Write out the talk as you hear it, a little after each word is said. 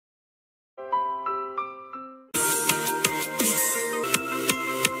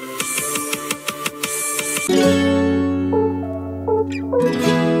Hey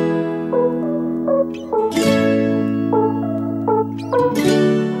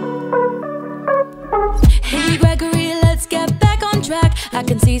Gregory, let's get back on track. I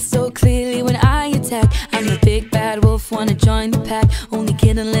can see so clearly when I attack. I'm the big bad wolf, wanna join the pack. Only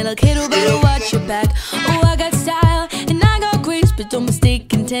kidding, little kid, who better watch your back. Oh, I got style and I got grace, but don't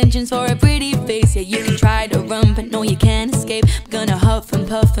mistake intentions for a pretty face. Yeah, you can try to run, but no, you can't escape. I'm gonna huff and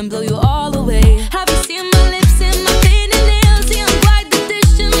puff and blow you all away. Have you seen my lips and my fingernails? See, I'm quite the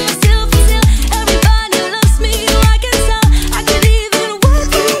dish in my silver seal. Everybody loves me, I can tell. I could even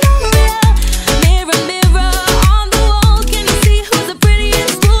work for L'Oreal. Mirror, mirror on the wall, can you see who's the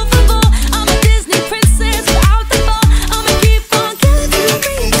prettiest wolf of all? I'm a Disney princess without the ball. I'ma keep on killing till the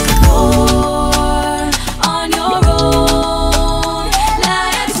breeze war on your own.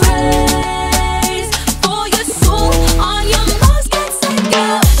 Let's race for your soul on your most get set,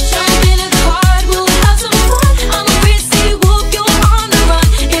 girl. Jump in a car, we'll have some fun. I'm a risky wolf, you're on the run.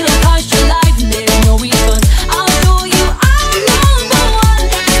 It'll cost your life and there's no refund. I'll show you I'm number one.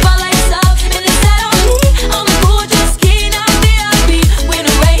 Spotlight's up and it's set on me. I'm a gorgeous king, I'm VIP. Win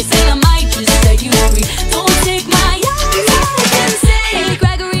a race and I might just set you free. Don't take my eyes off and say, hey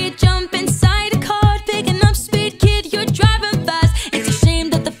Gregory, jump inside a car, picking up speed, kid, you're driving fast. It's a shame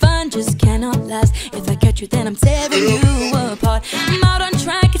that the fun just cannot last. If I catch you, then I'm tearing you apart. I'm out on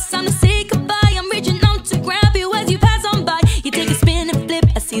track, it's time to say goodbye. I'm reaching out to grab you as you pass on by. You take a spin and flip,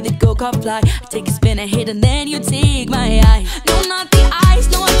 I see the go-kart fly. I take a spin and hit and then you take my eye. No, not the eyes,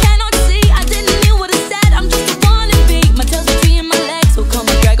 no, I cannot see. I didn't know what I said, I'm just a wannabe. My tail's between my legs, so come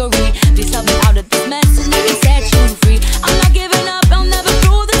on Gregory. Please help me out of this mess and I can set you free. I'm not giving up, I'll never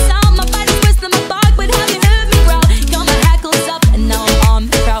throw this out. My fight is twisting my bark, but have you heard me growl? Got my hackles up and now I'm on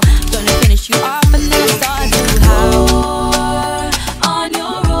the prowl. Gonna finish you off and then I'll start to howl. On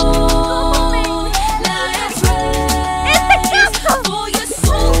your own, let's race for your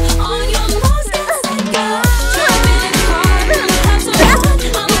soul on your most get set, girl. Jump in a car, we'll have some fun.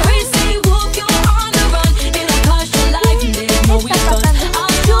 I'm a risky wolf, you're on the run. It'll cost your life and there's no refund.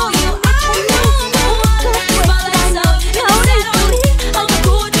 I'll show you I'm number one. Spotlight's up and it's set on me. I'm a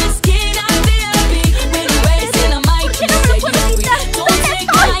gorgeous king, I'm VIP. Win a race and I might just set you free. Don't take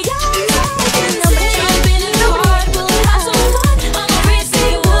my eyes off and say, jump in a car, we'll have some fun. I'm a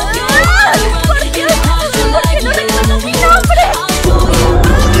risky wolf, you're on the run. It'll cost your life and there's no refund. I'll show you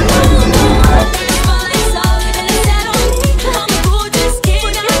I'm number one. Spotlight's up and it's set on me. I'm a gorgeous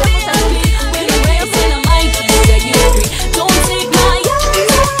king, I'm VIP. Win a race and I might just set you free. Don't take my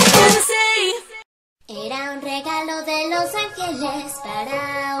eyes off and say. Era un regalo de los ángeles para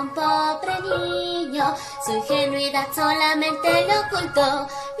un pobre niño. Su ingenuidad solamente lo ocultó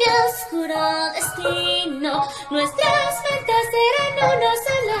mi oscuro destino. Nuestras mentes eran una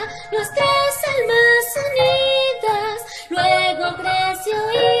sola, nuestras almas unidas. Luego creció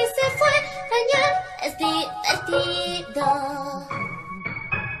y se fue, dañar es divertido.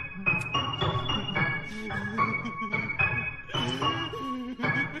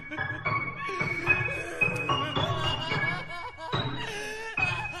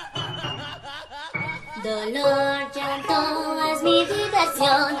 Dolor, llanto es mi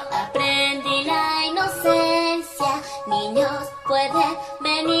diversión. Aprendí la inocencia. Niños pueden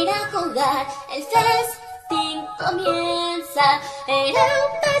venir a jugar. El festín comienza. Era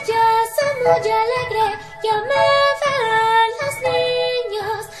un payaso muy alegre. Llamaba a los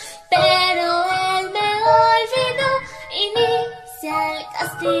niños, pero él me olvidó. Inicia el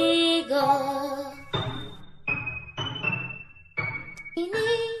castigo.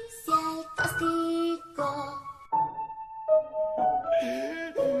 Inicia el castigo.